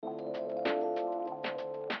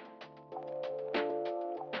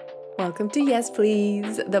Welcome to Yes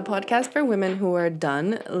Please, the podcast for women who are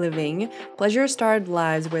done living pleasure-starved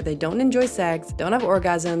lives where they don't enjoy sex, don't have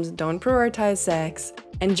orgasms, don't prioritize sex,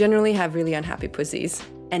 and generally have really unhappy pussies.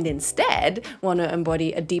 And instead want to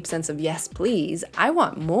embody a deep sense of yes please, I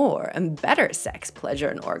want more and better sex, pleasure,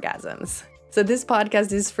 and orgasms. So this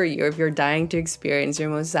podcast is for you if you're dying to experience your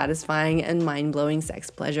most satisfying and mind-blowing sex,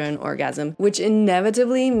 pleasure, and orgasm, which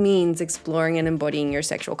inevitably means exploring and embodying your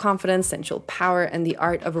sexual confidence, sensual power, and the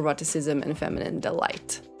art of eroticism and feminine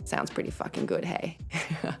delight. Sounds pretty fucking good, hey?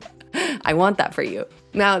 I want that for you.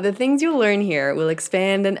 Now, the things you'll learn here will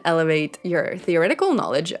expand and elevate your theoretical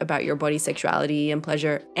knowledge about your body, sexuality, and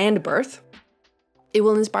pleasure, and birth. It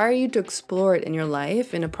will inspire you to explore it in your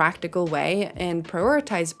life in a practical way and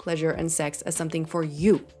prioritize pleasure and sex as something for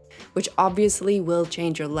you, which obviously will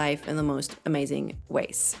change your life in the most amazing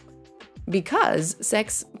ways. Because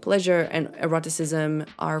sex, pleasure, and eroticism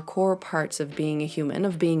are core parts of being a human,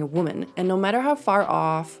 of being a woman, and no matter how far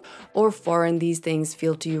off or foreign these things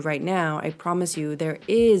feel to you right now, I promise you there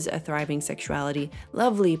is a thriving sexuality,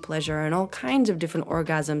 lovely pleasure, and all kinds of different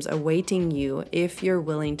orgasms awaiting you if you're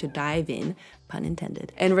willing to dive in, pun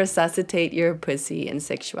intended, and resuscitate your pussy and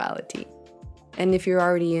sexuality. And if you're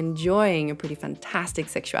already enjoying a pretty fantastic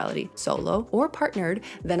sexuality, solo or partnered,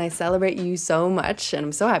 then I celebrate you so much and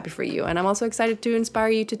I'm so happy for you. And I'm also excited to inspire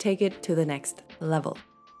you to take it to the next level.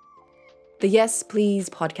 The Yes Please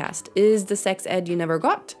podcast is the sex ed you never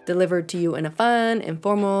got, delivered to you in a fun,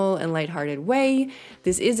 informal, and lighthearted way.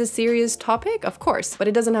 This is a serious topic, of course, but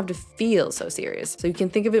it doesn't have to feel so serious. So you can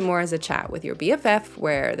think of it more as a chat with your BFF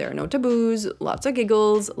where there are no taboos, lots of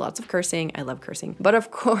giggles, lots of cursing. I love cursing. But of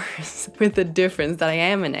course, with the difference that I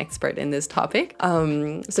am an expert in this topic,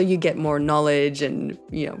 so you get more knowledge and,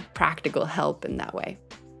 practical help in that way.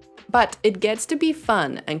 But it gets to be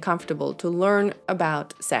fun and comfortable to learn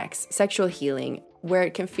about sex, sexual healing, where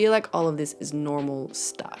it can feel like all of this is normal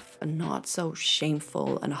stuff and not so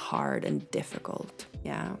shameful and hard and difficult.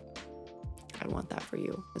 Yeah, I want that for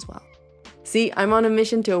you as well. See, I'm on a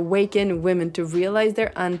mission to awaken women to realize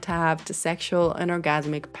their untapped sexual and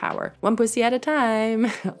orgasmic power, one pussy at a time,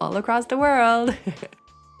 all across the world.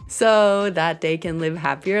 So that they can live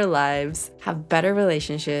happier lives, have better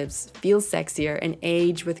relationships, feel sexier, and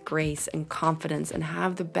age with grace and confidence and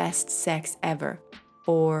have the best sex ever,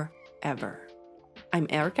 forever. I'm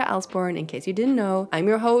Erica Alsborn, in case you didn't know. I'm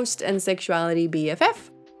your host and sexuality BFF.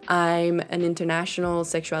 I'm an international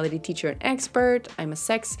sexuality teacher and expert. I'm a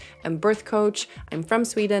sex and birth coach. I'm from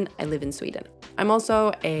Sweden. I live in Sweden. I'm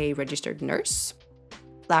also a registered nurse,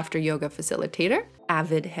 laughter yoga facilitator,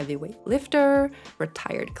 avid heavyweight lifter,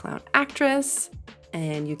 retired clown actress,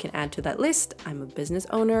 and you can add to that list, I'm a business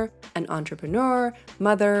owner, an entrepreneur,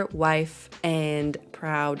 mother, wife, and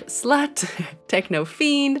proud slut, techno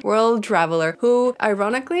fiend, world traveler who,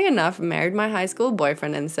 ironically enough, married my high school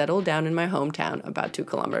boyfriend and settled down in my hometown about 2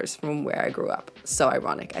 kilometers from where I grew up. So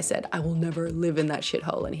ironic. I said, I will never live in that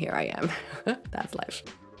shithole, and here I am. That's life.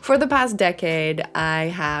 For the past decade, I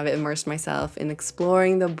have immersed myself in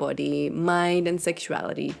exploring the body, mind, and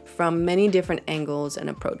sexuality from many different angles and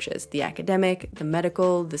approaches: the academic, the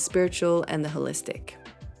medical, the spiritual, and the holistic.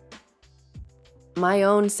 My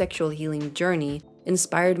own sexual healing journey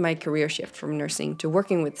inspired my career shift from nursing to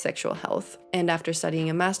working with sexual health. And after studying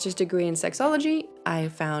a master's degree in sexology, I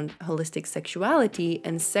found holistic sexuality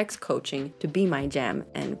and sex coaching to be my jam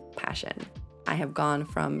and passion. I have gone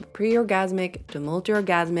from pre-orgasmic to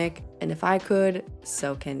multi-orgasmic, and if I could,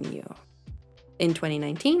 so can you. In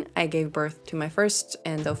 2019, I gave birth to my first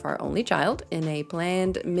and so far only child in a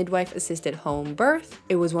planned midwife-assisted home birth.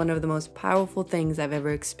 It was one of the most powerful things I've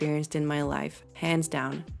ever experienced in my life, hands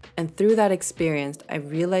down. And through that experience, I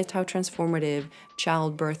realized how transformative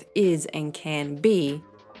childbirth is and can be,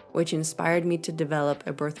 which inspired me to develop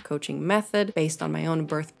a birth coaching method based on my own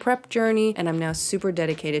birth prep journey, and I'm now super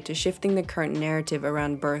dedicated to shifting the current narrative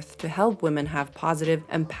around birth to help women have positive,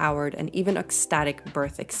 empowered, and even ecstatic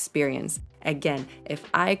birth experience. Again, if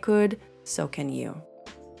I could, so can you.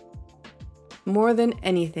 More than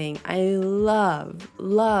anything, I love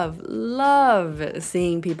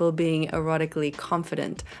seeing people being erotically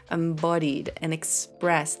confident, embodied, and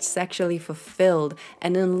expressed, sexually fulfilled,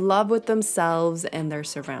 and in love with themselves and their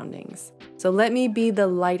surroundings. So let me be the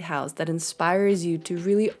lighthouse that inspires you to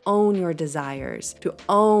really own your desires, to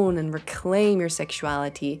own and reclaim your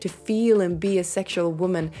sexuality, to feel and be a sexual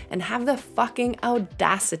woman, and have the fucking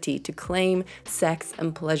audacity to claim sex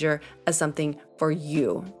and pleasure as something for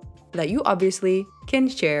you, that you obviously can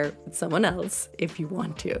share with someone else if you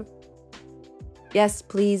want to. Yes,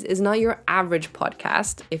 Please is not your average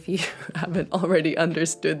podcast, if you haven't already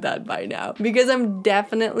understood that by now, because I'm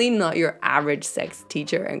definitely not your average sex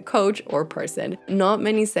teacher and coach or person. Not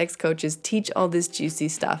many sex coaches teach all this juicy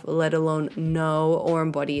stuff, let alone know or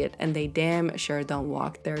embody it, and they damn sure don't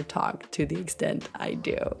walk their talk to the extent I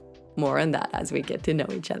do. More on that as we get to know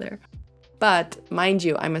each other. But mind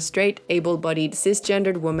you, I'm a straight, able-bodied,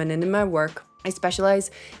 cisgendered woman, and in my work, I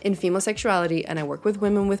specialize in female sexuality and I work with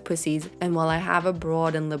women with pussies. And while I have a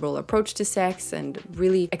broad and liberal approach to sex and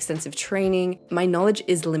really extensive training, my knowledge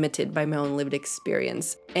is limited by my own lived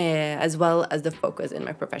experience, as well as the focus in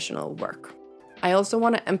my professional work. I also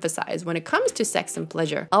want to emphasize, when it comes to sex and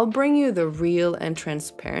pleasure, I'll bring you the real and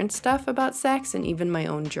transparent stuff about sex and even my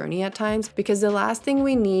own journey at times, because the last thing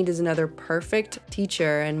we need is another perfect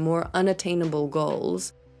teacher and more unattainable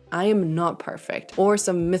goals. I am not perfect or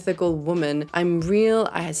some mythical woman. I'm real.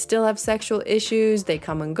 I still have sexual issues. They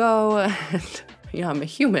come and go. And, I'm a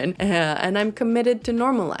human and I'm committed to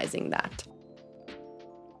normalizing that.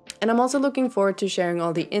 And I'm also looking forward to sharing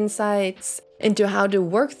all the insights into how to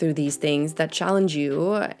work through these things that challenge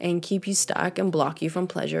you and keep you stuck and block you from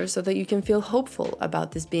pleasure, so that you can feel hopeful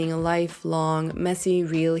about this being a lifelong, messy,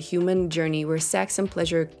 real human journey where sex and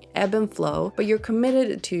pleasure ebb and flow, but you're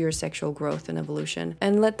committed to your sexual growth and evolution,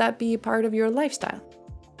 and let that be part of your lifestyle.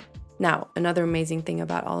 Now, another amazing thing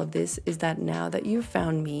about all of this is that now that you've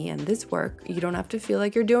found me and this work, you don't have to feel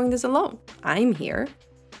like you're doing this alone. I'm here.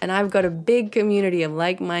 And I've got a big community of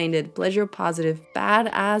like-minded, pleasure-positive,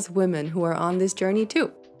 badass women who are on this journey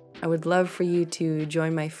too. I would love for you to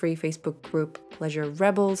join my free Facebook group, Pleasure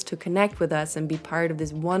Rebels, to connect with us and be part of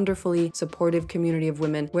this wonderfully supportive community of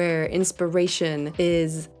women where inspiration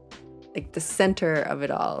is like the center of it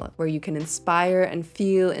all, where you can inspire and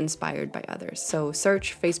feel inspired by others. So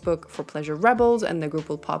search Facebook for Pleasure Rebels and the group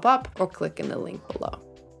will pop up, or click in the link below.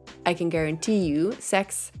 I can guarantee you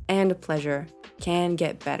sex and pleasure can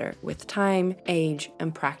get better with time, age,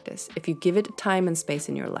 and practice if you give it time and space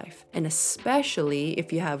in your life. And especially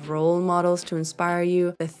if you have role models to inspire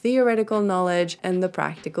you, the theoretical knowledge, and the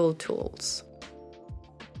practical tools.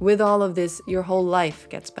 With all of this, your whole life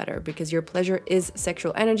gets better because your pleasure is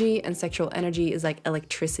sexual energy, and sexual energy is like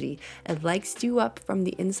electricity. It lights you up from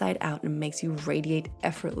the inside out and makes you radiate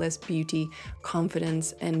effortless beauty,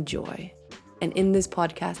 confidence, and joy. And in this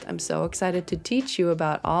podcast, I'm so excited to teach you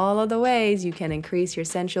about all of the ways you can increase your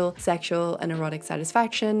sensual, sexual, and erotic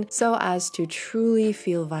satisfaction so as to truly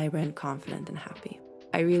feel vibrant, confident, and happy.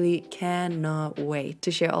 I really cannot wait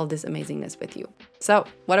to share all this amazingness with you. So,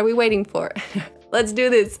 what are we waiting for? Let's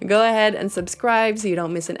do this. Go ahead and subscribe so you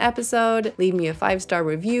don't miss an episode. Leave me a 5-star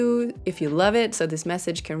review if you love it, so this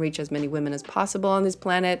message can reach as many women as possible on this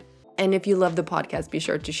planet. And if you love the podcast, be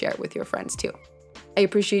sure to share it with your friends too. I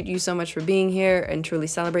appreciate you so much for being here and truly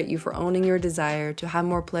celebrate you for owning your desire to have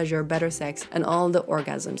more pleasure, better sex, and all the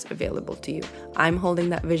orgasms available to you. I'm holding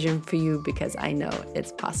that vision for you because I know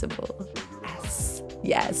it's possible. Yes,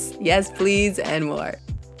 yes, yes, please, and more.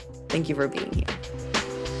 Thank you for being here.